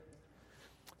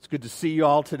good to see you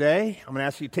all today. I'm going to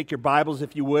ask you to take your Bibles,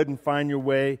 if you would, and find your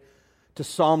way to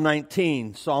Psalm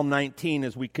 19. Psalm 19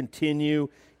 as we continue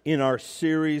in our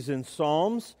series in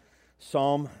Psalms.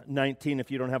 Psalm 19,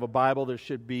 if you don't have a Bible, there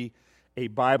should be a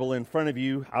Bible in front of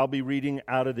you. I'll be reading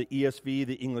out of the ESV,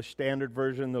 the English Standard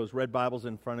Version. Those red Bibles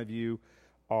in front of you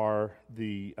are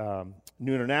the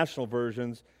New International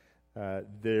Versions.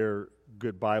 They're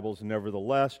good Bibles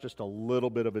nevertheless, just a little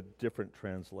bit of a different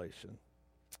translation.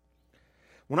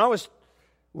 When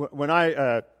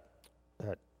I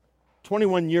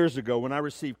 21 years ago, when I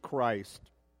received Christ,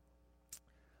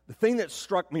 the thing that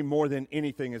struck me more than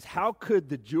anything is how could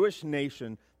the Jewish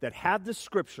nation that had the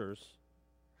Scriptures,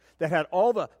 that had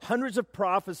all the hundreds of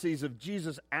prophecies of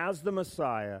Jesus as the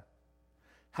Messiah,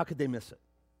 how could they miss it?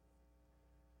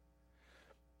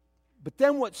 But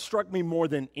then what struck me more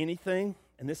than anything,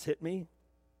 and this hit me,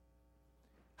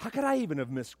 how could I even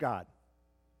have missed God?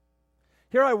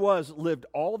 Here I was, lived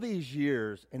all these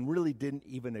years, and really didn't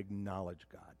even acknowledge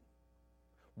God.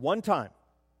 One time,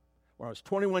 when I was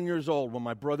 21 years old, when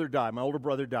my brother died, my older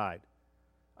brother died,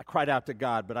 I cried out to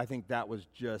God, but I think that was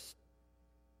just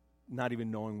not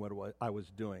even knowing what I was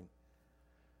doing.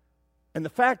 And the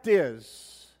fact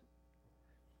is,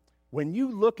 when you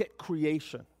look at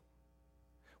creation,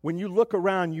 when you look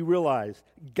around, you realize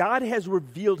God has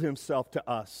revealed himself to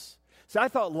us. See, I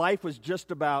thought life was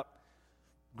just about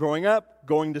growing up,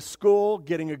 going to school,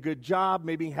 getting a good job,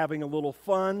 maybe having a little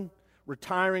fun,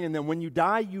 retiring, and then when you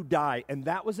die, and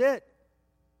that was it.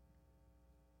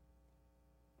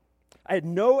 I had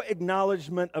no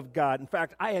acknowledgement of God. In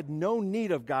fact, I had no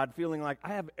need of God, feeling like I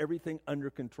have everything under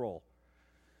control.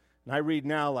 And I read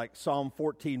now like Psalm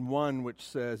 14:1, which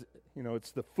says,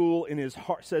 it's the fool in his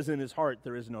heart, says in his heart,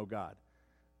 there is no God.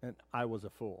 And I was a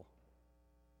fool.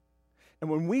 And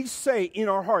when we say in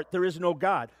our heart there is no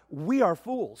God, we are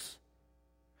fools.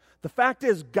 The fact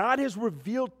is, God has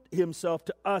revealed himself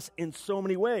to us in so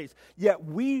many ways, yet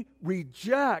we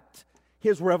reject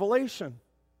his revelation.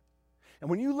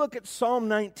 And when you look at Psalm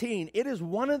 19, it is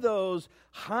one of those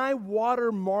high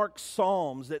watermark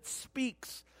psalms that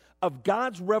speaks of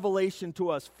God's revelation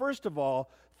to us, first of all,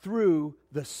 through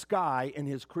the sky and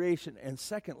his creation, and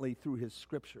secondly, through his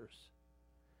scriptures.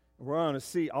 We're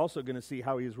also going to see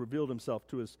how he has revealed himself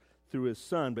to us through his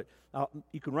Son. But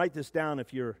you can write this down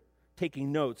if you're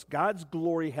taking notes. God's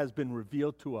glory has been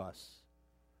revealed to us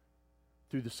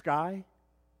through the sky,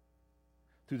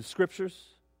 through the scriptures,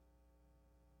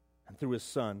 and through his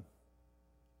Son.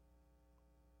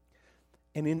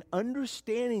 And in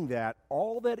understanding that,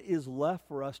 all that is left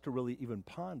for us to really even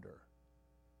ponder,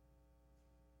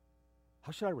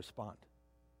 how should I respond?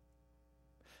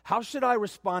 How should I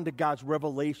respond to God's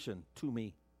revelation to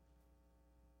me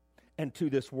and to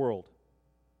this world?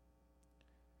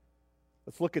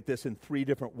 Let's look at this in three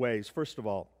different ways. First of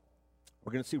all,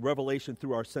 we're going to see revelation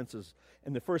through our senses.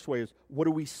 And the first way is, what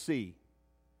do we see?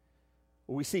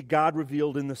 Well, we see God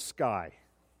revealed in the sky.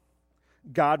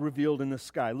 God revealed in the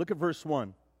sky. Look at verse 1.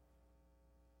 In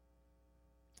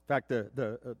fact,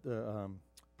 the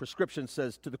prescription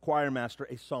says to the choir master,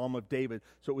 a psalm of David.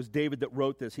 So it was David that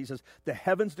wrote this. He says, the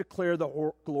heavens declare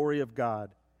the glory of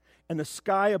God, and the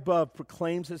sky above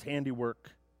proclaims his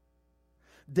handiwork.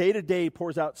 Day to day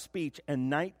pours out speech, and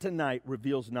night to night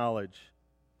reveals knowledge.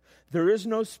 There is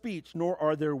no speech, nor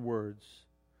are there words,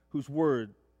 whose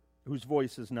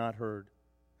voice is not heard.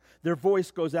 Their voice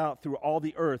goes out through all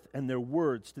the earth, and their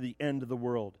words to the end of the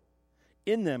world.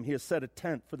 In them he has set a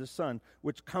tent for the sun,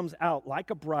 which comes out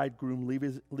like a bridegroom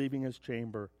leaving his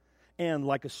chamber, and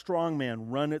like a strong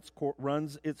man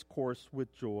runs its course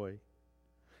with joy.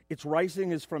 Its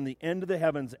rising is from the end of the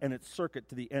heavens, and its circuit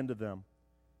to the end of them.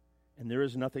 And there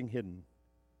is nothing hidden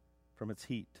from its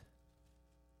heat.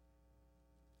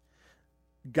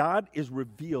 God is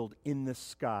revealed in the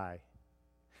sky.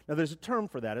 Now there's a term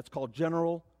for that. It's called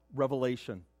general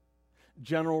revelation.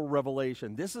 General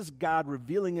revelation. This is God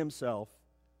revealing himself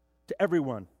to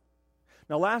everyone.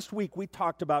 Now last week we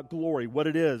talked about glory, what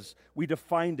it is. We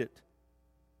defined it.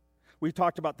 We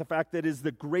talked about the fact that it is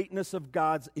the greatness of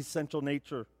God's essential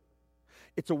nature.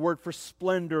 It's a word for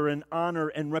splendor and honor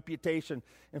and reputation.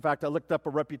 In fact, I looked up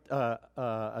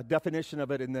a definition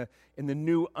of it in the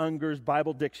New Unger's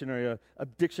Bible Dictionary, a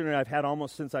dictionary I've had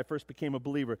almost since I first became a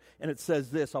believer. And it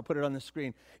says this, I'll put it on the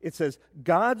screen. It says,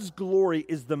 God's glory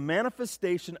is the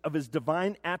manifestation of his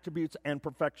divine attributes and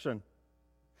perfection.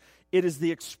 It is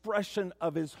the expression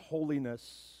of his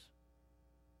holiness.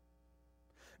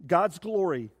 God's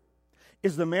glory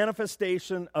is the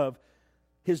manifestation of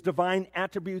his divine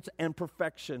attributes and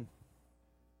perfection.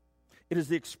 It is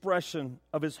the expression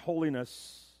of his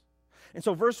holiness. And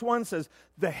so verse 1 says,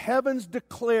 the heavens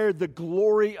declare the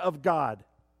glory of God.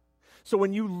 So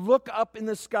when you look up in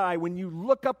the sky, when you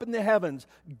look up in the heavens,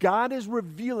 God is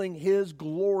revealing his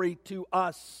glory to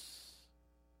us.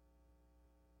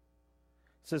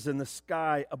 It says, in the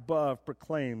sky above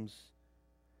proclaims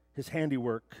his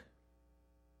handiwork.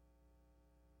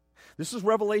 This is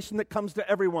revelation that comes to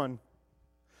everyone.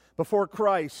 Before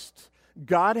Christ,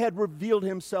 God had revealed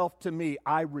himself to me.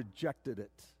 I rejected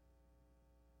it.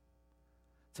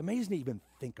 It's amazing to even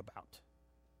think about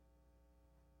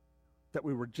that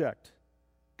we reject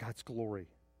God's glory.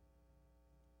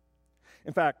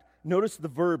 In fact, notice the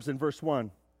verbs in verse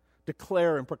 1.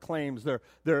 Declare and proclaims.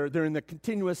 They're in the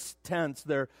continuous tense.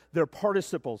 They're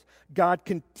participles. God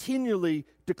continually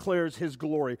declares his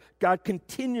glory. God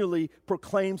continually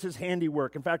proclaims his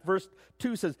handiwork. In fact, verse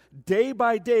 2 says, day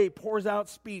by day pours out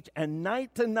speech, and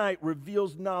night to night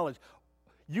reveals knowledge.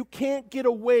 You can't get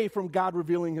away from God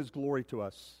revealing his glory to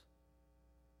us.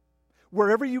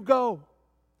 Wherever you go,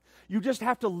 you just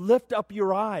have to lift up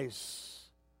your eyes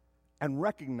and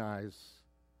recognize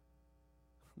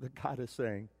that God is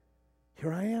saying,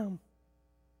 here I am.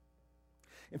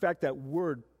 In fact, that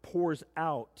word pours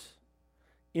out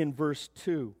in verse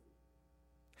 2.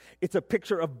 It's a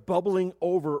picture of bubbling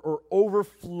over or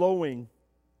overflowing.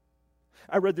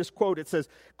 I read this quote. It says,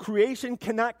 creation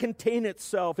cannot contain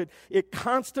itself. It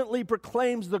constantly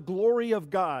proclaims the glory of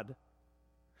God.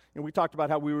 And we talked about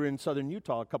how we were in southern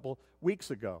Utah a couple weeks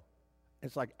ago.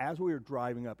 It's like as we were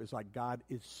driving up, it's like God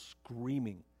is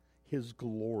screaming his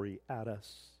glory at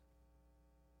us.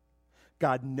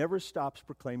 God never stops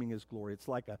proclaiming his glory. It's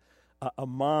like a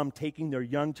mom taking their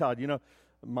young child. You know,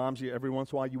 moms, every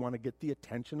once in a while you want to get the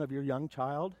attention of your young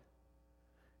child.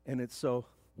 And it's so,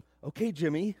 okay,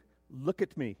 Jimmy, look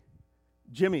at me.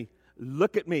 Jimmy,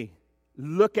 look at me.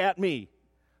 Look at me.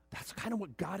 That's kind of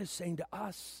what God is saying to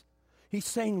us. He's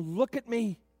saying, look at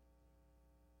me.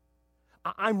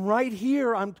 I'm right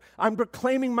here. I'm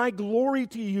proclaiming my glory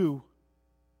to you.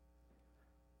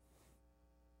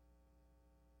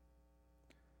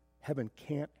 Heaven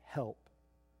can't help,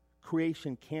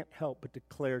 creation can't help but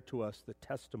declare to us the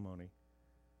testimony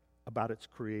about its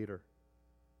creator.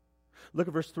 Look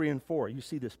at verse 3 and 4. You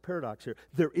see this paradox here.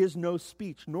 There is no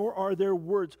speech, nor are there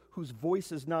words whose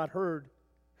voice is not heard.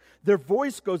 Their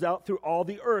voice goes out through all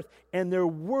the earth, and their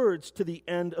words to the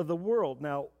end of the world.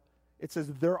 Now, it says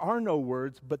there are no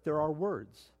words, but there are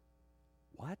words.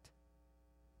 What?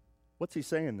 What's he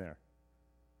saying there?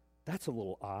 That's a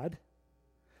little odd.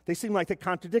 They seem like they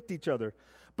contradict each other,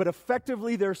 but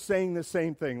effectively they're saying the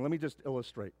same thing. Let me just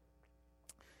illustrate.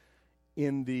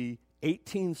 In the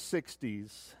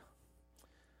 1860s,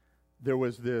 there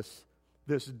was this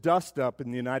dust-up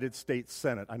in the United States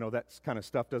Senate. I know that kind of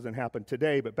stuff doesn't happen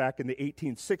today, but back in the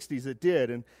 1860s it did,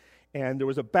 and there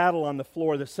was a battle on the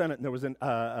floor of the Senate, and there was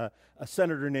a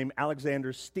senator named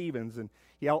Alexander Stephens, and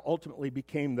he ultimately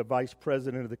became the vice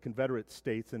president of the Confederate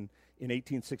States in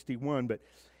 1861, but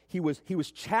he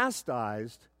was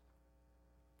chastised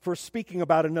for speaking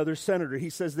about another senator. He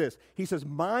says this. He says,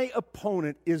 my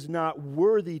opponent is not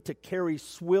worthy to carry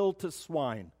swill to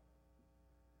swine.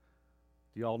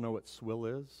 Do you all know what swill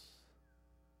is?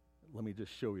 Let me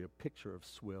just show you a picture of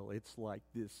swill. It's like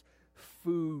this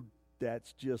food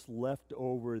that's just left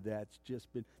over,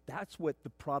 that's what the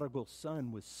prodigal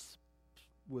son was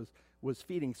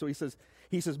feeding. So he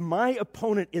says, my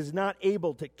opponent is not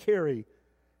able to carry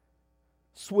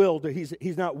swill,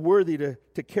 he's not worthy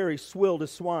to carry swill to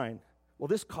swine. Well,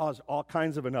 this caused all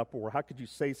kinds of an uproar. How could you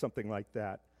say something like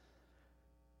that?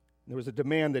 There was a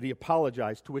demand that he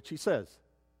apologize, to which he says,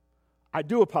 I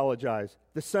do apologize.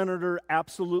 The senator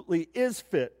absolutely is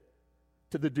fit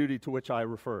to the duty to which I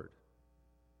referred.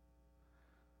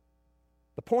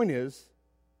 The point is,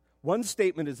 one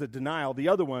statement is a denial, the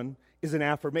other one is an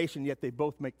affirmation, yet they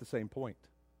both make the same point.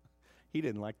 He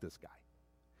didn't like this guy.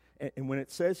 And when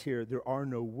it says here, there are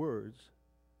no words,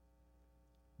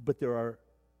 but there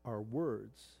are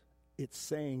words, it's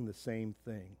saying the same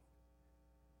thing.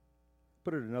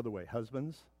 Put it another way,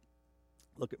 husbands,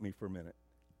 look at me for a minute.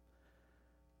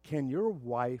 Can your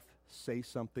wife say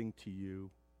something to you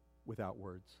without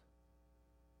words?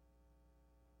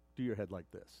 Do your head like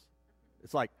this.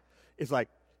 It's like,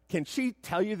 can she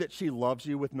tell you that she loves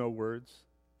you with no words?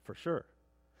 For sure.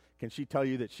 Can she tell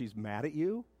you that she's mad at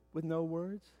you with no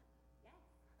words?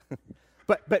 Yes.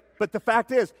 but the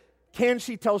fact is, can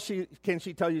she tell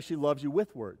you she loves you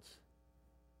with words?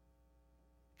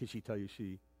 Can she tell you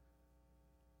she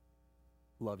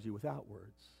loves you without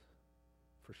words?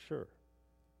 For sure.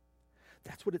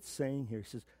 That's what it's saying here. He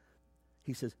says,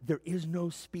 He says, there is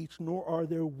no speech, nor are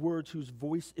there words whose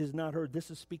voice is not heard. This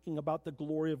is speaking about the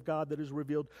glory of God that is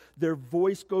revealed. Their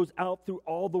voice goes out through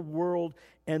all the world,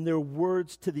 and their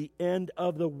words to the end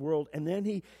of the world. And then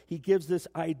he gives this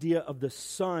idea of the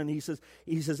sun. He says,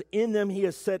 in them he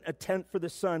has set a tent for the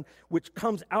sun, which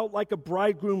comes out like a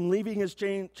bridegroom leaving his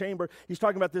chamber. He's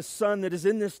talking about this sun that is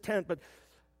in this tent. But have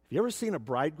you ever seen a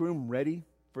bridegroom ready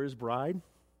for his bride?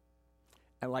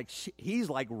 And he's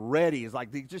like ready. He's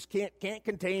like, they just can't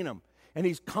contain him. And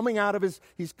he's coming out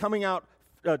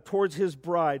towards his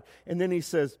bride. And then he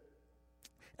says,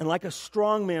 and like a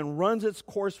strong man runs its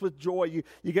course with joy.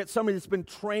 You get somebody that's been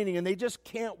training and they just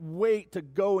can't wait to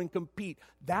go and compete.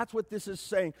 That's what this is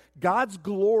saying. God's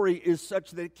glory is such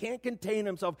that it can't contain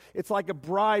himself. It's like a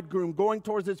bridegroom going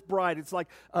towards its bride. It's like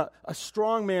a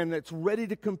strong man that's ready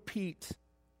to compete.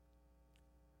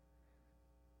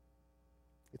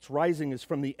 Its rising is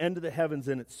from the end of the heavens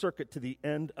and its circuit to the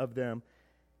end of them.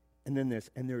 And then this,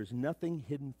 and there is nothing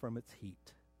hidden from its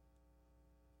heat.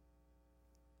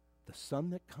 The sun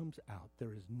that comes out,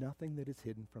 there is nothing that is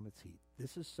hidden from its heat.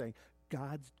 This is saying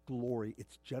God's glory,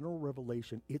 its general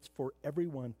revelation, it's for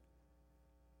everyone.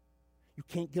 You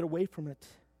can't get away from it.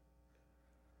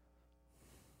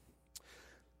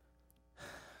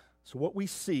 So what we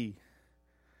see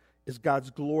is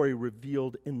God's glory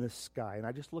revealed in the sky. And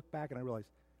I just look back and I realize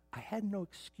I had no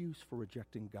excuse for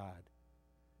rejecting God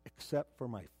except for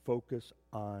my focus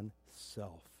on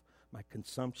self. My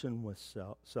consumption was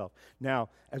self. Now,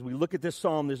 as we look at this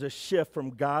psalm, there's a shift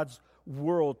from God's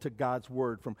world to God's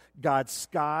word, from God's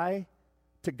sky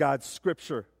to God's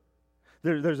scripture.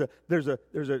 There's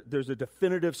a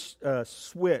definitive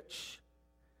switch.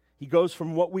 He goes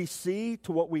from what we see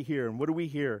to what we hear. And what do we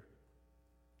hear?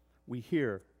 We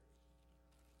hear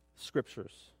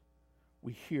scriptures.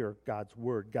 We hear God's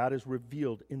word. God is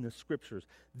revealed in the scriptures.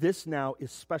 This now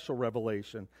is special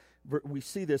revelation. We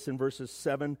see this in verses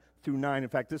 7 through 9. In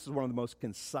fact, this is one of the most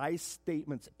concise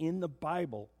statements in the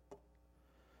Bible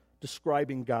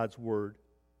describing God's word.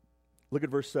 Look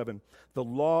at verse 7. The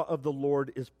law of the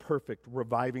Lord is perfect,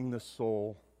 reviving the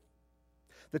soul.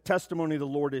 The testimony of the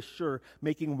Lord is sure,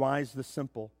 making wise the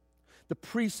simple. The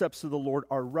precepts of the Lord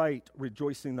are right,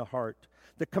 rejoicing the heart.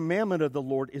 The commandment of the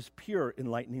Lord is pure,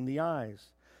 enlightening the eyes.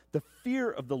 The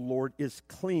fear of the Lord is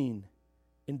clean,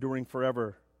 enduring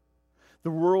forever. The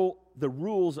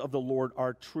rules of the Lord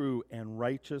are true and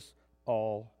righteous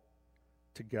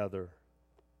altogether.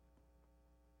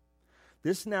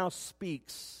 This now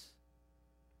speaks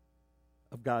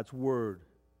of God's word,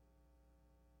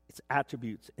 its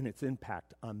attributes, and its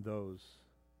impact on those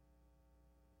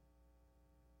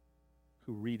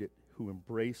who read it, who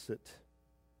embrace it.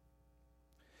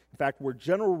 In fact, where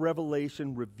general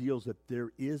revelation reveals that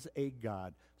there is a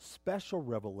God, special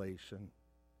revelation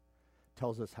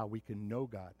tells us how we can know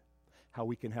God, how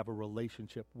we can have a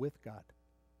relationship with God.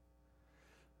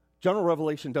 General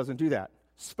revelation doesn't do that.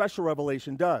 Special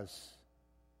revelation does.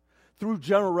 Through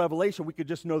general revelation, we could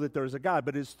just know that there is a God,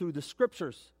 but it's through the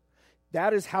scriptures.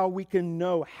 That is how we can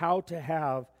know how to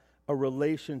have a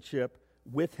relationship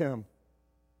with him.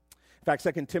 In fact,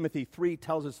 2 Timothy 3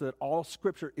 tells us that all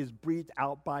Scripture is breathed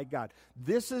out by God.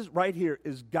 This is right here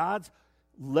is God's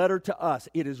letter to us.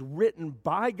 It is written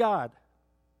by God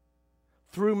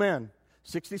through men.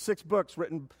 66 books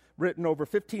written over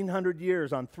 1,500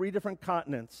 years on 3 different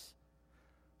continents.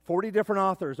 40 different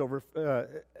authors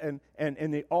and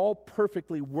they all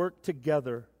perfectly work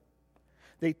together.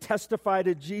 They testify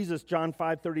to Jesus, John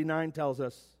 5:39 tells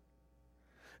us.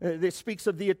 It speaks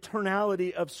of the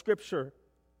eternality of Scripture.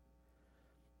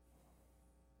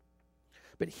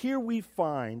 But here we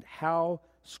find how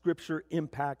Scripture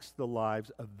impacts the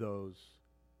lives of those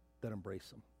that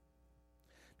embrace them.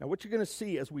 Now, what you're going to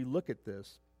see as we look at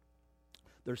this,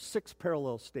 there's 6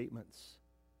 parallel statements.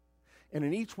 And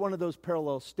in each one of those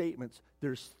parallel statements,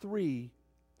 there's 3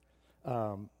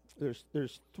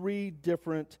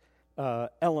 different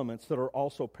elements that are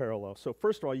also parallel. So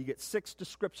first of all, you get 6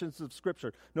 descriptions of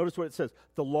Scripture. Notice what it says: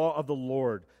 the law of the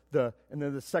Lord, and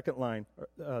then the second line,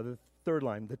 the third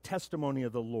line, the testimony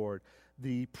of the Lord,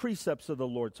 the precepts of the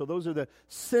Lord. So those are the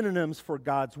synonyms for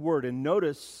God's word. And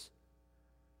notice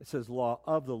it says law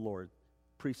of the Lord,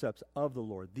 precepts of the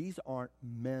Lord. These aren't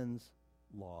men's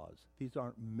laws. These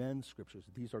aren't men's scriptures.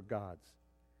 These are God's.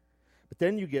 But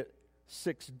then you get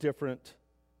 6 different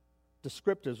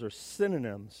descriptives or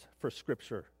synonyms for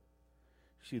Scripture.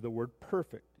 You see the word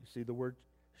perfect. You see the word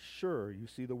sure. You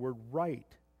see the word right,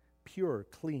 pure,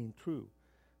 clean, true.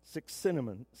 6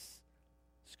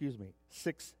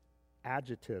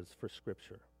 adjectives for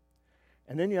Scripture.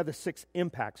 And then you have the 6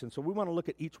 impacts. And so we want to look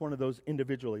at each one of those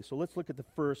individually. So let's look at the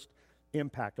first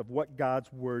impact of what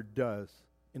God's Word does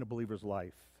in a believer's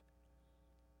life.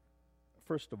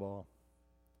 First of all,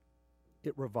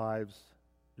 it revives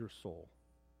your soul.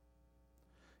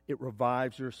 It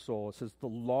revives your soul. It says, the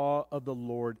law of the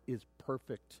Lord is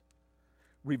perfect,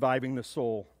 reviving the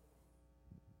soul.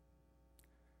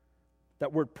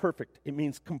 That word perfect, it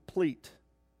means complete,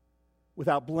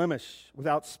 without blemish,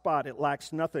 without spot. It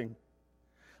lacks nothing.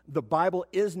 The Bible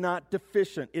is not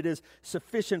deficient. It is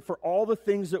sufficient for all the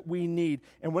things that we need.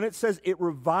 And when it says it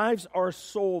revives our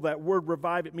soul, that word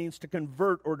revive, it means to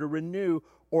convert or to renew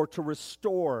or to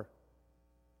restore.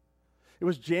 It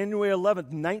was January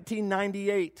 11th,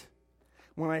 1998,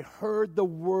 when I heard the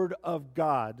Word of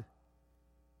God.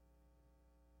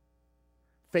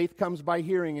 Faith comes by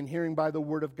hearing, and hearing by the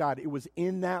Word of God. It was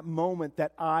in that moment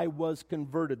that I was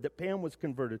converted, that Pam was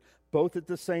converted, both at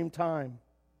the same time.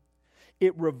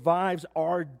 It revives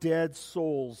our dead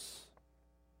souls.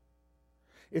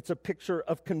 It's a picture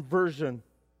of conversion.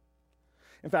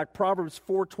 In fact, Proverbs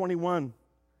 4:21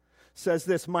 says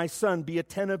this, my son, be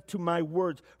attentive to my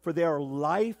words, for they are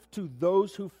life to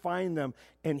those who find them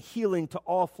and healing to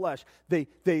all flesh. They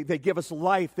give us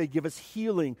life. They give us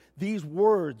healing. These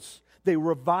words, they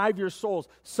revive your souls.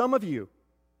 Some of you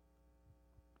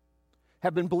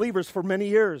have been believers for many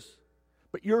years,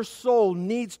 but your soul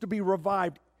needs to be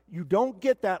revived. You don't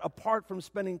get that apart from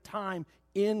spending time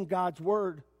in God's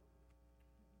Word.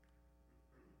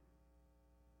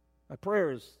 My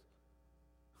prayer is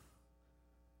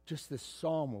just this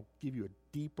psalm will give you a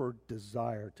deeper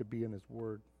desire to be in His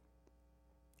Word.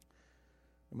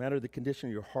 No matter the condition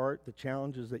of your heart, the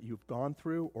challenges that you've gone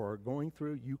through or are going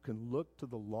through, you can look to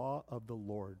the law of the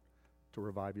Lord to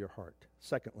revive your heart.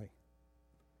 Secondly,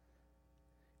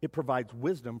 it provides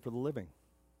wisdom for the living.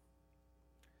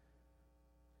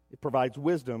 It provides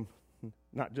wisdom,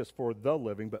 not just for the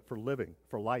living, but for living,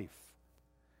 for life.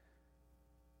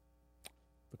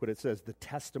 Look what it says, the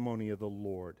testimony of the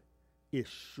Lord is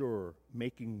sure,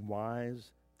 making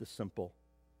wise the simple.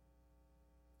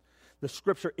 The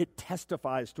Scripture, it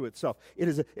testifies to itself. It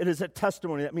is a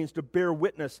testimony. That means to bear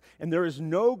witness. And there is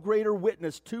no greater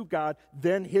witness to God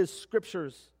than His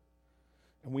Scriptures.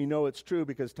 And we know it's true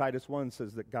because Titus 1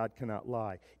 says that God cannot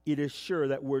lie. It is sure.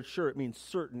 That word sure, it means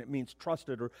certain. It means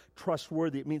trusted or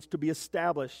trustworthy. It means to be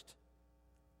established.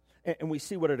 And we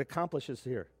see what it accomplishes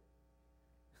here.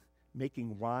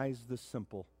 Making wise the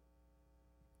simple.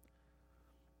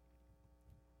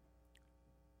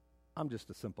 I'm just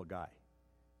a simple guy.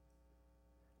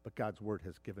 But God's Word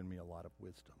has given me a lot of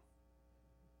wisdom.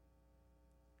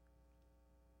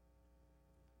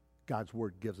 God's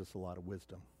Word gives us a lot of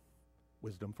wisdom.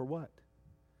 Wisdom for what?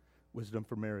 Wisdom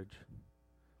for marriage.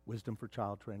 Wisdom for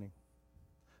child training.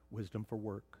 Wisdom for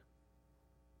work.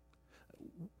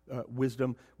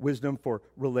 Wisdom for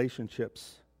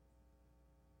relationships.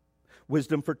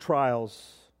 Wisdom for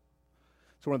trials.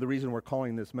 It's one of the reasons we're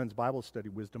calling this men's Bible study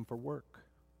Wisdom for Work.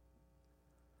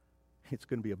 It's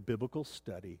going to be a biblical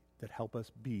study that help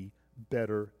us be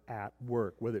better at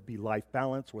work, whether it be life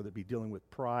balance, whether it be dealing with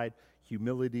pride,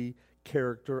 humility,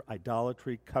 character,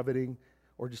 idolatry, coveting,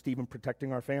 or just even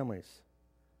protecting our families.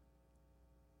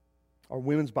 Our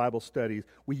women's Bible studies,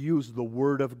 we use the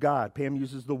Word of God. Pam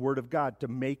uses the Word of God to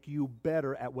make you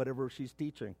better at whatever she's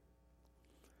teaching.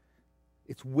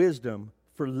 It's wisdom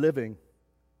for living.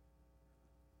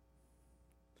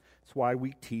 That's why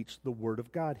we teach the Word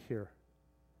of God here.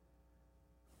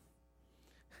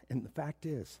 And the fact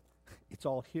is, it's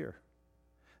all here.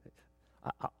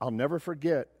 I'll never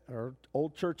forget our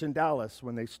old church in Dallas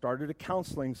when they started a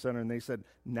counseling center and they said,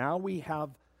 now we have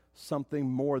something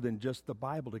more than just the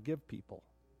Bible to give people.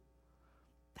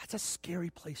 That's a scary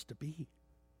place to be.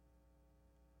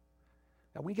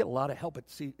 Now, we get a lot of help, but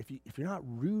see, if you're not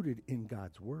rooted in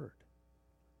God's Word,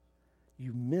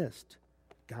 you missed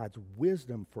God's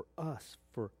wisdom for us,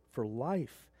 for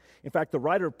life. In fact, the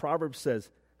writer of Proverbs says,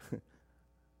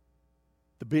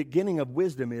 the beginning of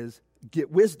wisdom is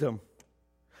get wisdom.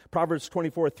 Proverbs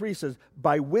 24:3 says,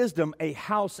 by wisdom a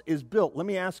house is built. Let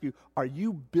me ask you, are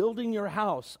you building your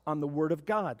house on the Word of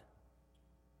God?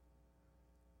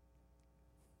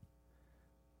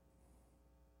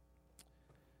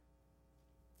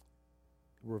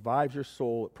 It revives your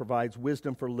soul. It provides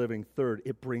wisdom for living. Third,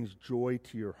 it brings joy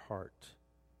to your heart.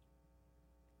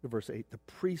 Verse 8, the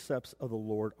precepts of the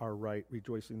Lord are right,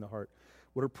 rejoicing the heart.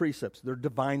 What are precepts? They're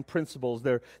divine principles.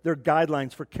 They're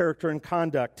guidelines for character and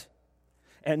conduct.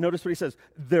 And notice what he says,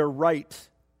 they're right.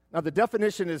 Now the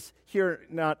definition is here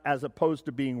not as opposed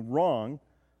to being wrong,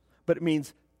 but it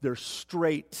means they're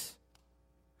straight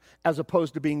as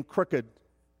opposed to being crooked.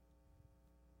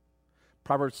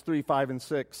 Proverbs 3, 5, and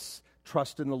 6,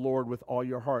 Trust in the Lord with all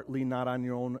your heart. Lean not on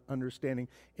your own understanding.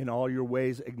 In all your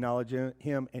ways acknowledge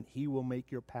him, and he will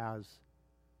make your paths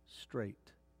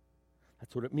straight.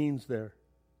 That's what it means there.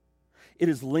 It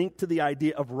is linked to the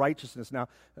idea of righteousness. Now,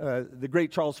 the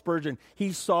great Charles Spurgeon,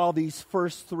 he saw these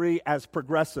first three as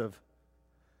progressive.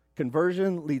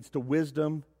 Conversion leads to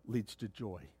wisdom, leads to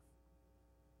joy.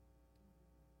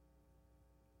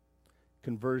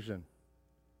 Conversion.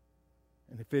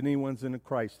 And if anyone's in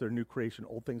Christ, they're a new creation.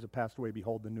 Old things have passed away.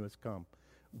 Behold, the new has come.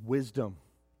 Wisdom.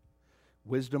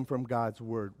 Wisdom from God's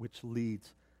word, which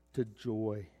leads to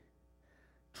joy.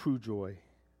 True joy.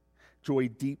 Joy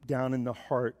deep down in the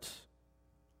heart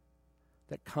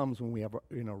that comes when we are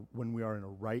in a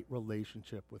right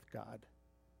relationship with God.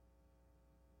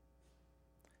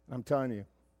 And I'm telling you,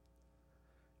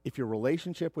 if your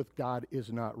relationship with God is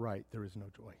not right, there is no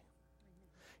joy.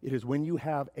 It is when you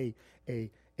have a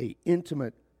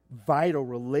intimate, vital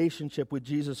relationship with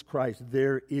Jesus Christ,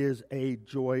 there is a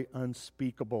joy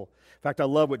unspeakable. In fact, I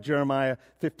love what Jeremiah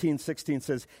 15:16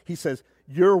 says. He says,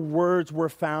 your words were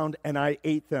found and I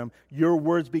ate them. Your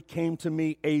words became to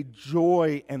me a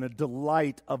joy and a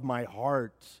delight of my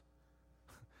heart.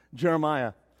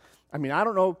 Jeremiah. I mean, I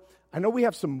don't know. I know we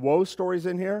have some woe stories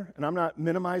in here, and I'm not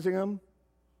minimizing them,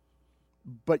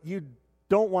 but you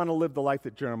don't want to live the life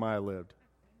that Jeremiah lived.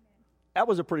 That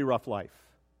was a pretty rough life.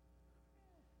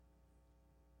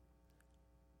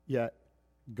 Yet,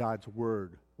 God's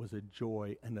word was a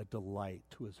joy and a delight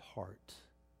to his heart.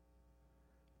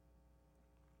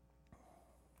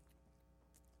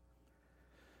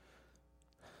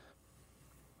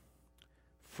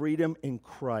 Freedom in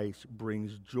Christ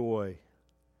brings joy.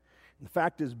 And the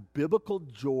fact is, biblical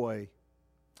joy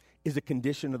is a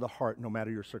condition of the heart no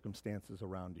matter your circumstances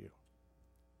around you.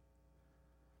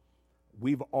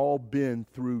 We've all been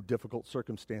through difficult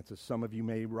circumstances. Some of you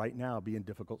may right now be in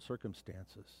difficult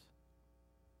circumstances.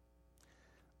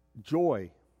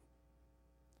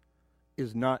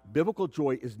 Biblical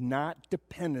joy is not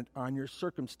dependent on your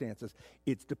circumstances.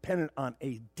 It's dependent on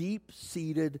a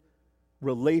deep-seated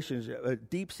relationship, a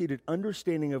deep-seated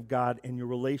understanding of God and your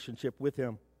relationship with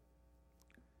him.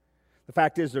 The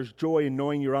fact is, there's joy in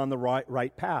knowing you're on the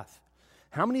right path.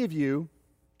 How many of you,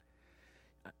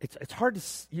 it's hard to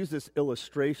use this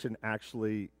illustration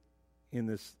actually in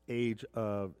this age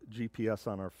of GPS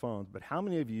on our phones, but how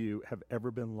many of you have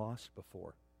ever been lost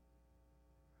before?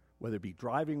 Whether it be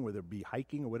driving, whether it be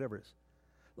hiking, or whatever it is.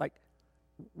 Like,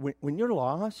 when you're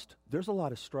lost, there's a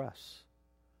lot of stress.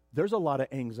 There's a lot of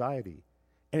anxiety.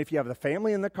 And if you have the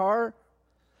family in the car,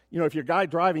 if you're a guy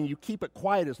driving, you keep it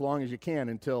quiet as long as you can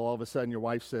until all of a sudden your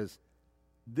wife says,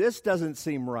 this doesn't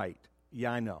seem right.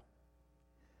 Yeah, I know.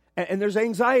 And there's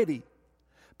anxiety.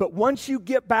 But once you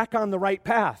get back on the right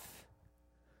path,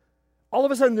 all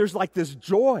of a sudden there's like this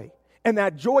joy. And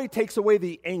that joy takes away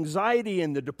the anxiety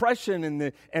and the depression and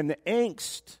the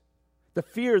angst, the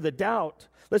fear, the doubt.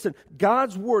 Listen,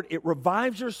 God's word, it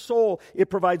revives your soul. It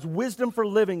provides wisdom for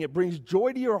living. It brings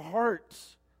joy to your heart.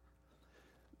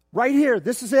 Right here,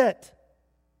 this is it.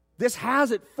 This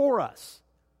has it for us.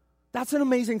 That's an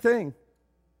amazing thing.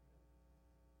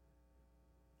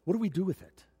 What do we do with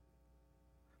it?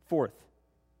 Fourth,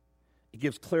 it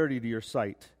gives clarity to your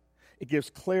sight. It gives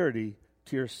clarity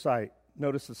to your sight.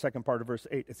 Notice the second part of verse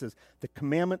 8. It says, the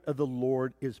commandment of the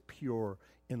Lord is pure,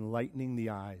 enlightening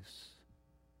the eyes.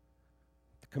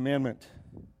 The commandment,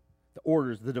 the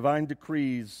orders, the divine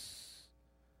decrees.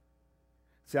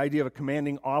 It's the idea of a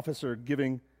commanding officer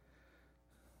giving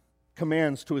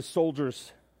commands to his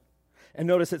soldiers. And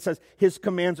notice it says, his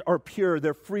commands are pure.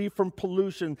 They're free from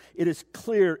pollution. It is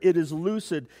clear. It is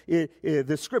lucid.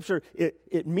 The scripture,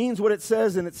 it means what it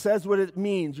says, and it says what it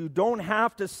means. You don't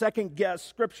have to second guess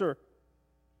scripture.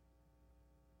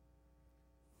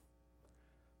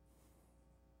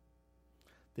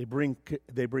 They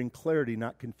bring clarity,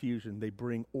 not confusion. They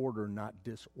bring order, not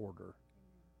disorder.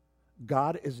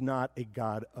 God is not a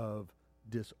God of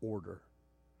disorder.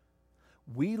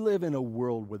 We live in a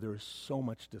world where there is so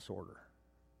much disorder.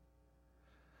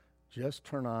 Just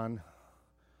turn on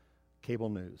cable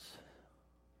news.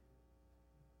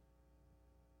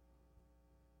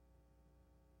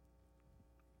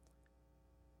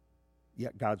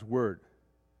 Yet God's word,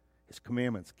 his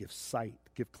commandments give sight,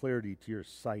 give clarity to your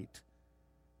sight.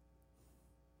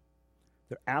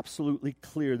 They're absolutely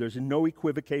clear. There's no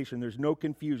equivocation. There's no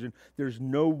confusion. There's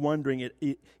no wondering.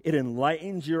 It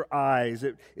enlightens your eyes.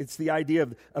 It's the idea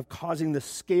of causing the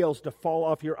scales to fall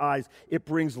off your eyes. It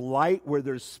brings light where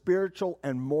there's spiritual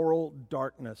and moral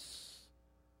darkness.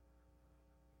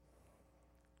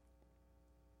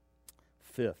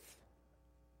 Fifth,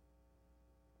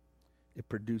 it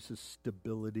produces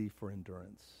stability for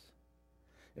endurance.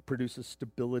 It produces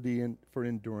stability for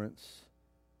endurance.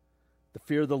 The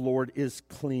fear of the Lord is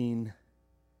clean,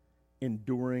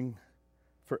 enduring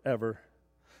forever.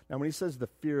 Now, when he says the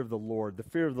fear of the Lord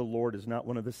is not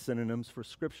one of the synonyms for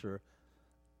Scripture.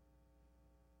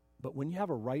 But when you have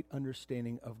a right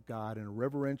understanding of God and a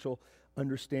reverential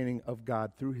understanding of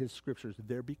God through his Scriptures,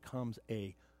 there becomes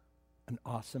an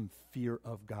awesome fear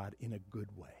of God in a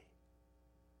good way.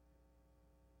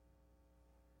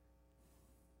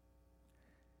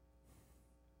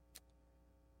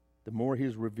 The more he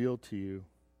is revealed to you,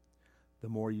 the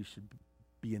more you should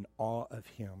be in awe of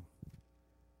him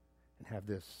and have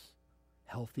this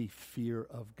healthy fear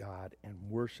of God and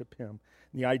worship him.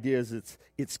 And the idea is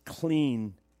it's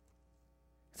clean.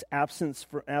 It's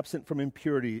absent from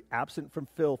impurity, absent from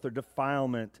filth or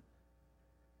defilement.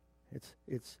 It's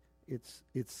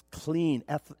clean.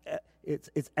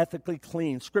 It's ethically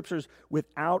clean. Scripture's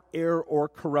without error or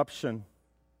corruption.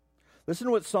 Listen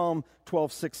to what Psalm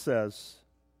 12:6 says.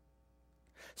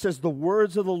 It says, "The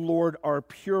words of the Lord are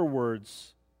pure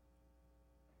words,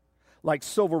 like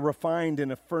silver refined in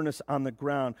a furnace on the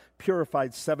ground,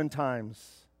 purified 7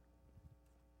 times."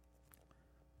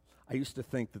 I used to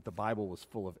think that the Bible was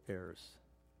full of errors,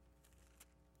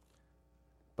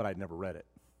 but I'd never read it.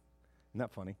 Isn't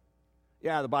that funny?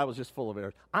 Yeah, the Bible's just full of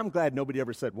errors. I'm glad nobody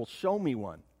ever said, "Well, show me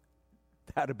one."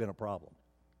 That'd have been a problem.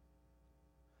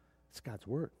 It's God's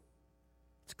Word.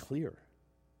 It's clear.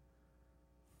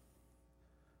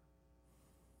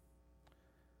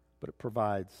 But it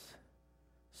provides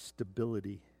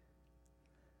stability.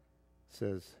 It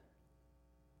says,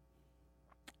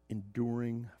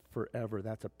 enduring forever.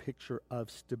 That's a picture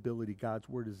of stability. God's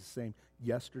Word is the same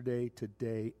yesterday,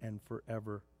 today, and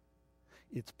forever.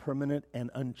 It's permanent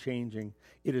and unchanging.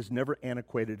 It is never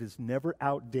antiquated. It is never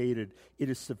outdated. It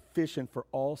is sufficient for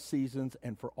all seasons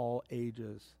and for all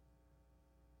ages.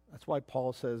 That's why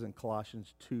Paul says in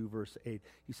Colossians 2, verse 8,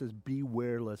 he says,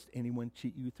 "Beware lest anyone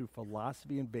cheat you through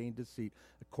philosophy and vain deceit,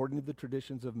 according to the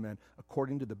traditions of men,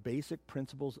 according to the basic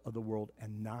principles of the world,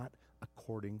 and not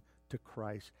according to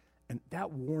Christ." And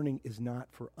that warning is not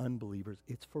for unbelievers.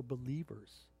 It's for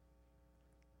believers.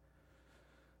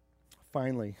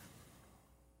 Finally,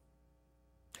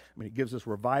 it gives us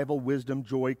revival, wisdom,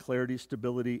 joy, clarity,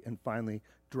 stability, and finally,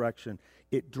 direction.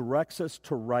 It directs us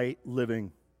to right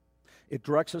living. It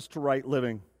directs us to right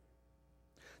living.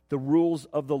 The rules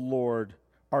of the Lord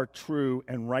are true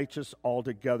and righteous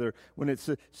altogether. When it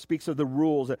speaks of the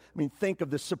rules, think of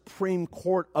the Supreme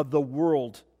Court of the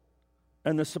world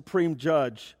and the Supreme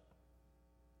Judge.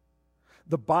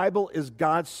 The Bible is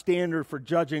God's standard for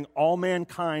judging all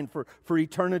mankind for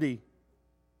eternity.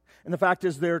 And the fact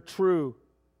is, they're true.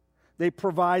 They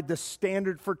provide the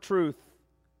standard for truth.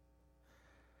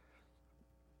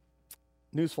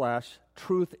 Newsflash,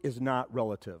 truth is not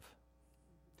relative.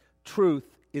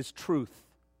 Truth is truth.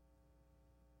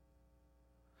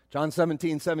 John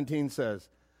 17:17 says,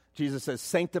 Jesus says,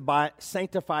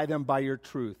 sanctify them by your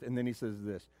truth. And then he says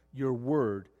this, your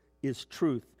word is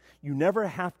truth. You never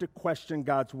have to question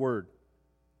God's word.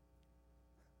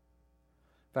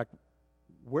 In fact,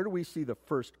 where do we see the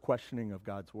first questioning of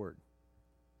God's word?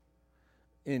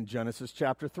 In Genesis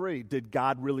chapter 3. Did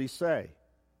God really say?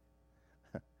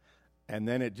 And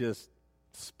then it just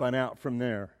spun out from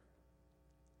there.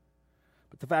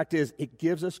 But the fact is, it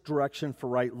gives us direction for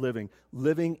right living,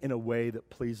 living in a way that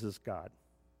pleases God.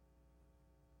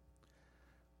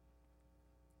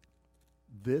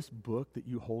 This book that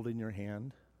you hold in your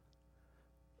hand,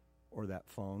 or that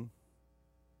phone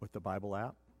with the Bible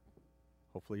app,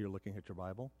 hopefully you're looking at your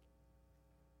Bible.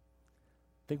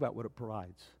 Think about what it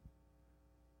provides.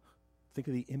 Think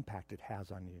of the impact it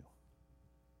has on you.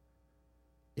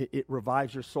 It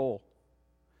revives your soul.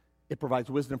 It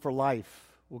provides wisdom for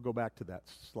life. We'll go back to that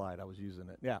slide. I was using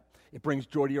it. Yeah. It brings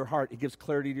joy to your heart. It gives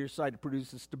clarity to your sight. It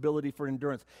produces stability for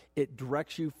endurance. It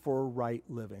directs you for right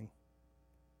living.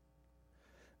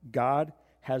 God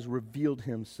has revealed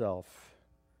himself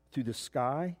through the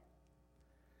sky,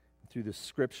 through the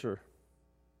Scripture,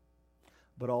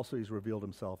 but also he's revealed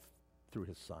himself through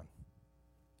his Son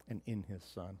and in his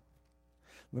Son.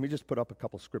 Let me just put up a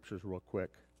couple scriptures real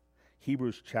quick.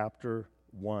 Hebrews chapter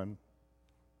 1.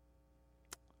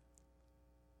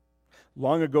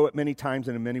 Long ago, at many times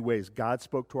and in many ways, God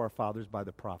spoke to our fathers by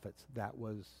the prophets. That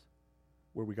was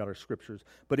where we got our scriptures.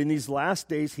 But in these last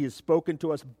days, he has spoken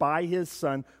to us by his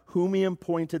Son, whom he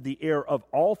appointed the heir of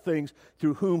all things,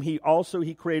 through whom he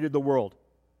created the world.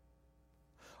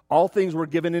 All things were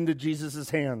given into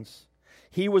Jesus' hands.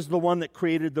 He was the one that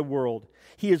created the world.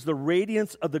 He is the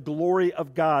radiance of the glory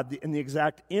of God and the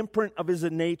exact imprint of his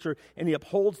nature, and he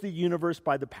upholds the universe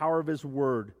by the power of his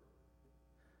word.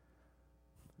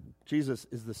 Jesus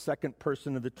is the second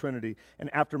person of the Trinity.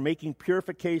 And after making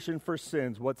purification for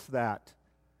sins, what's that?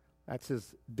 That's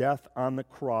his death on the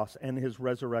cross and his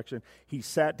resurrection. He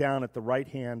sat down at the right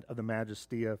hand of the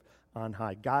majesty of on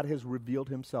high. God has revealed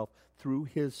himself through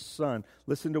his Son.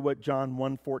 Listen to what John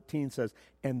 1:14 says.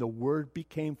 And the Word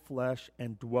became flesh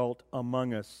and dwelt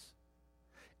among us.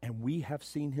 And we have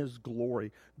seen his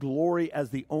glory. Glory as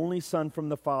the only Son from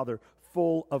the Father,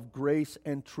 full of grace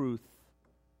and truth.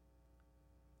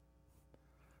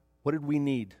 What did we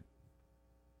need?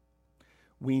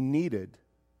 We needed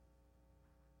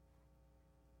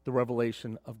the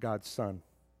revelation of God's Son.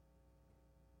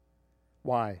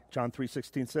 Why? John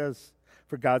 3:16 says,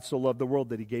 "For God so loved the world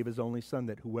that he gave his only Son,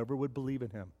 that whoever would believe in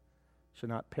him should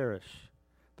not perish,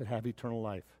 but have eternal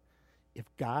life." If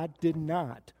God did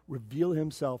not reveal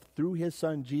himself through his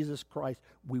Son, Jesus Christ,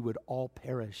 we would all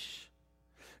perish.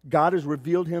 God has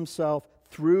revealed himself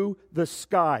through the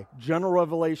sky, general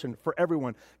revelation for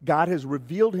everyone. God has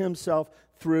revealed himself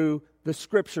through the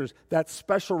Scriptures, that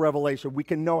special revelation. We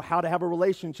can know how to have a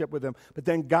relationship with him. But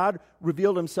then God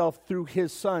revealed himself through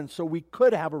his Son so we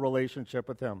could have a relationship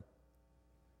with him.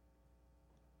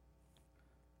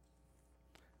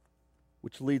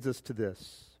 Which leads us to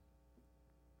this.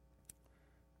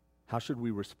 How should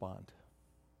we respond?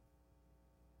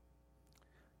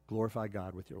 Glorify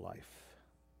God with your life.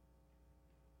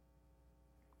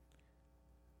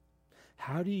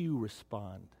 How do you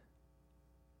respond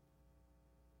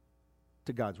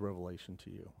to God's revelation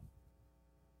to you?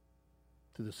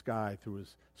 Through the sky, through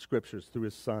his Scriptures, through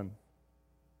his Son.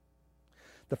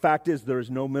 The fact is, there is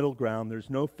no middle ground. There's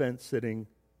no fence sitting.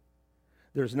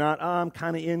 There's not, I'm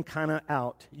kind of in, kind of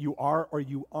out. You are or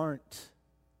you aren't.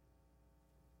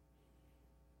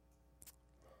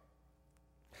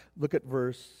 Look at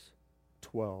verse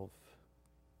 12.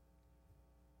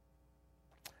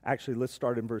 Actually, let's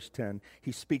start in verse 10.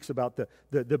 He speaks about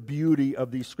the beauty of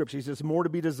these scriptures. He says, "More to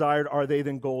be desired are they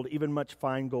than gold, even much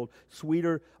fine gold,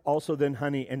 sweeter also than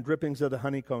honey, and drippings of the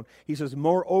honeycomb." He says,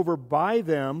 "Moreover, by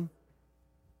them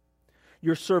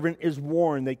your servant is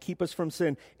warned. They keep us from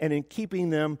sin, and in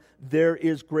keeping them there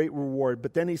is great reward."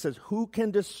 But then he says, "Who can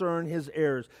discern his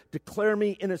errors? Declare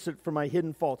me innocent from my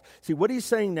hidden faults." See, what he's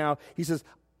saying now, he says,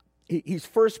 he's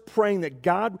first praying that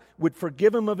God would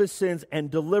forgive him of his sins and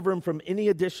deliver him from any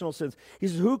additional sins. He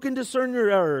says, "Who can discern your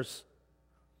errors?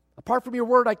 Apart from your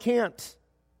word, I can't.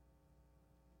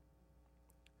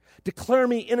 Declare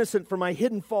me innocent from my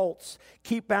hidden faults.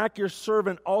 Keep back your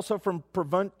servant also from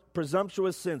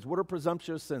presumptuous sins." What are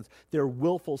presumptuous sins? They're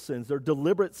willful sins. They're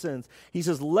deliberate sins. He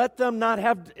says, "Let them not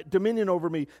have dominion over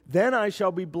me. Then I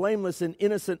shall be blameless and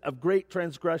innocent of great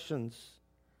transgressions."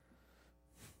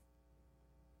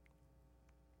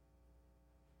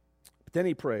 Then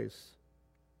he prays,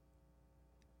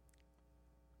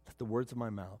 "Let the words of my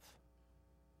mouth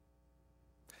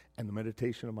and the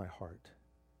meditation of my heart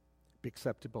be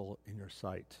acceptable in your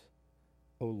sight,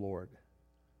 O Lord,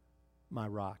 my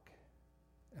rock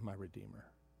and my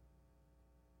redeemer."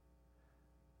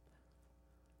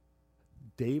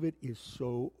 David is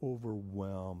so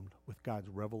overwhelmed with God's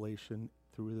revelation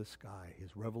through the sky,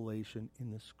 his revelation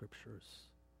in the Scriptures.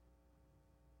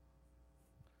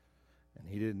 And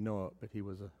he didn't know it, but he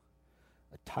was a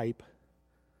type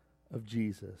of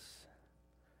Jesus.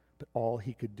 But all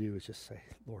he could do is just say,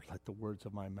 "Lord, let the words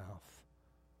of my mouth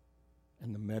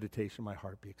and the meditation of my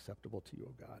heart be acceptable to you,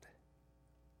 O God."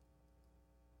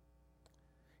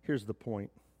 Here's the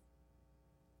point.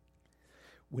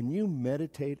 When you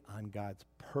meditate on God's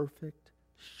perfect,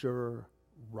 sure,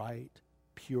 right,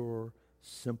 pure,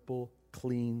 simple,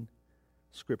 clean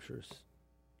Scriptures,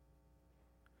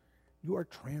 you are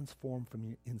transformed from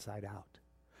the inside out.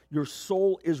 Your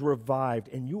soul is revived,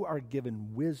 and you are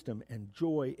given wisdom and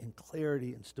joy and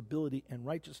clarity and stability and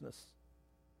righteousness.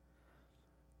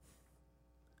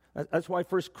 That's why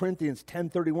 1 Corinthians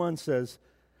 10:31 says,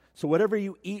 "So whatever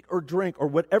you eat or drink or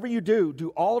whatever you do, do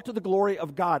all to the glory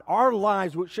of God." Our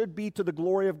lives, which should be to the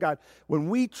glory of God. When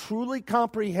we truly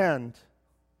comprehend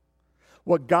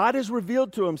what God has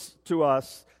revealed to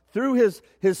us through his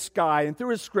sky and through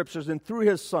his Scriptures and through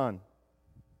his Son,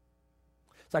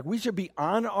 it's like we should be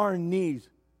on our knees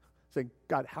saying,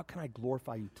 "God, how can I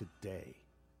glorify you today?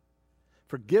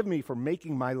 Forgive me for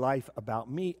making my life about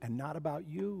me and not about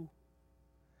you."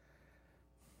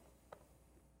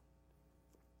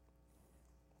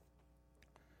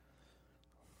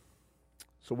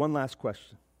 So one last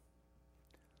question.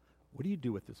 What do you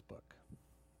do with this book?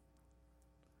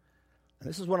 And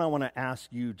this is what I want to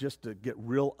ask you, just to get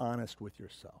real honest with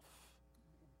yourself.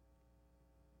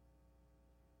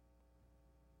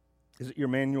 Is it your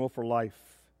manual for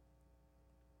life?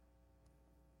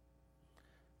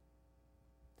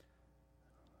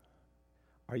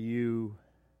 Are you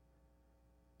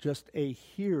just a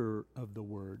hearer of the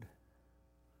word,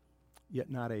 yet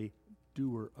not a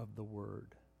doer of the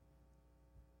word?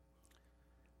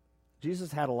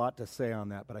 Jesus had a lot to say on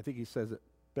that, but I think he says it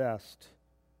best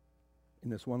in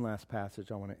this one last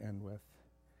passage I want to end with.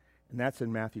 And that's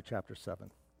in Matthew chapter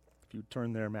 7. If you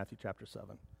turn there, Matthew chapter 7.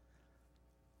 I'm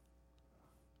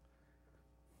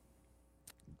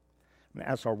going to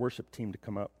ask our worship team to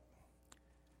come up.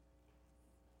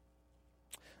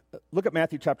 Look at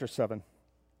Matthew chapter 7,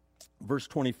 verse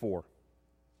 24.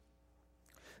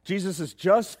 Jesus has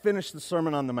just finished the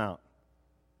Sermon on the Mount.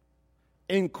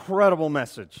 Incredible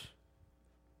message.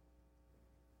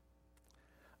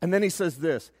 And then he says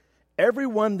this,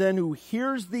 everyone then who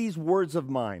hears these words of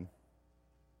mine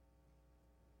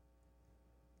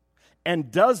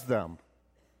and does them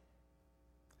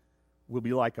will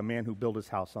be like a man who built his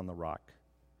house on the rock.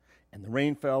 And the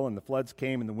rain fell, and the floods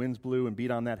came, and the winds blew and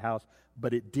beat on that house,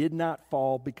 but it did not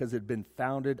fall because it had been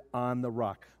founded on the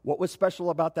rock. What was special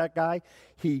about that guy?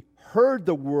 He heard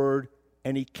the word,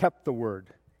 and he kept the word.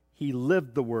 He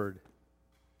lived the word.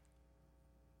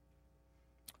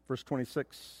 Verse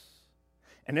 26.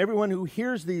 And everyone who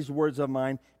hears these words of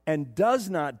mine and does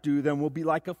not do them will be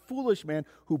like a foolish man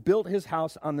who built his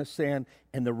house on the sand,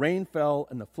 and the rain fell,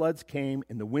 and the floods came,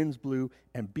 and the winds blew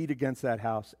and beat against that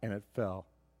house, and it fell.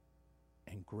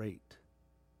 And great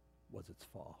was its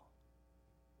fall.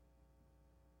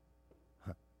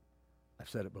 I've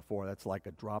said it before, that's like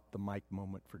a drop the mic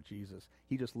moment for Jesus.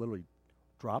 He just literally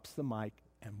drops the mic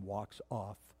and walks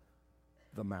off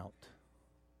the mount.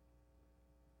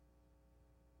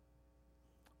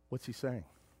 What's he saying?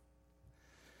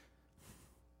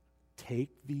 Take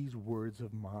these words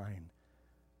of mine,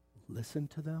 listen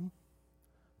to them,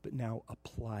 but now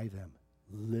apply them,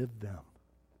 live them.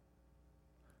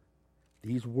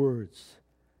 These words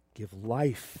give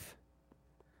life.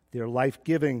 They're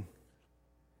life-giving.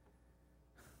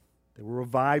 They will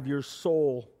revive your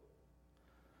soul.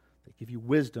 They give you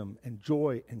wisdom and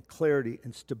joy and clarity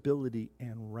and stability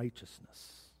and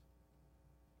righteousness.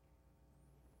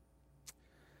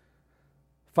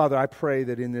 Father, I pray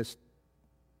that in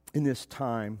this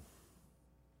time,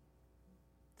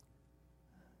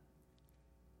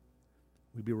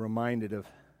 we be reminded of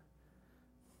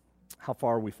how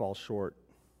far we fall short.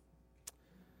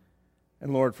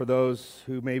 And Lord, for those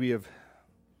who maybe have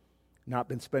not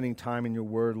been spending time in your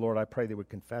word, Lord, I pray they would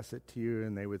confess it to you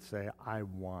and they would say, I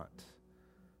want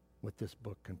what this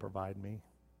book can provide me.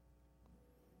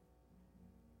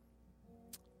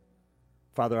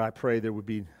 Father, I pray there would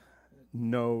be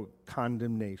no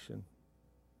condemnation.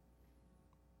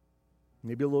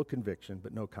 Maybe a little conviction,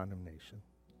 but no condemnation.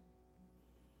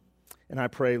 And I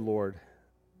pray, Lord,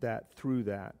 that through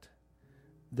that,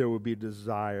 there would be a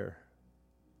desire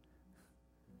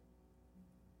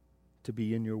to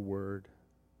be in your word,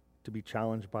 to be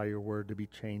challenged by your word, to be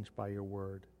changed by your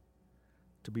word,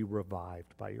 to be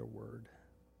revived by your word.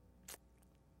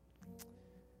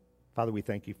 Father, we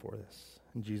thank you for this.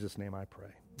 In Jesus' name I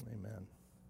pray. Amen.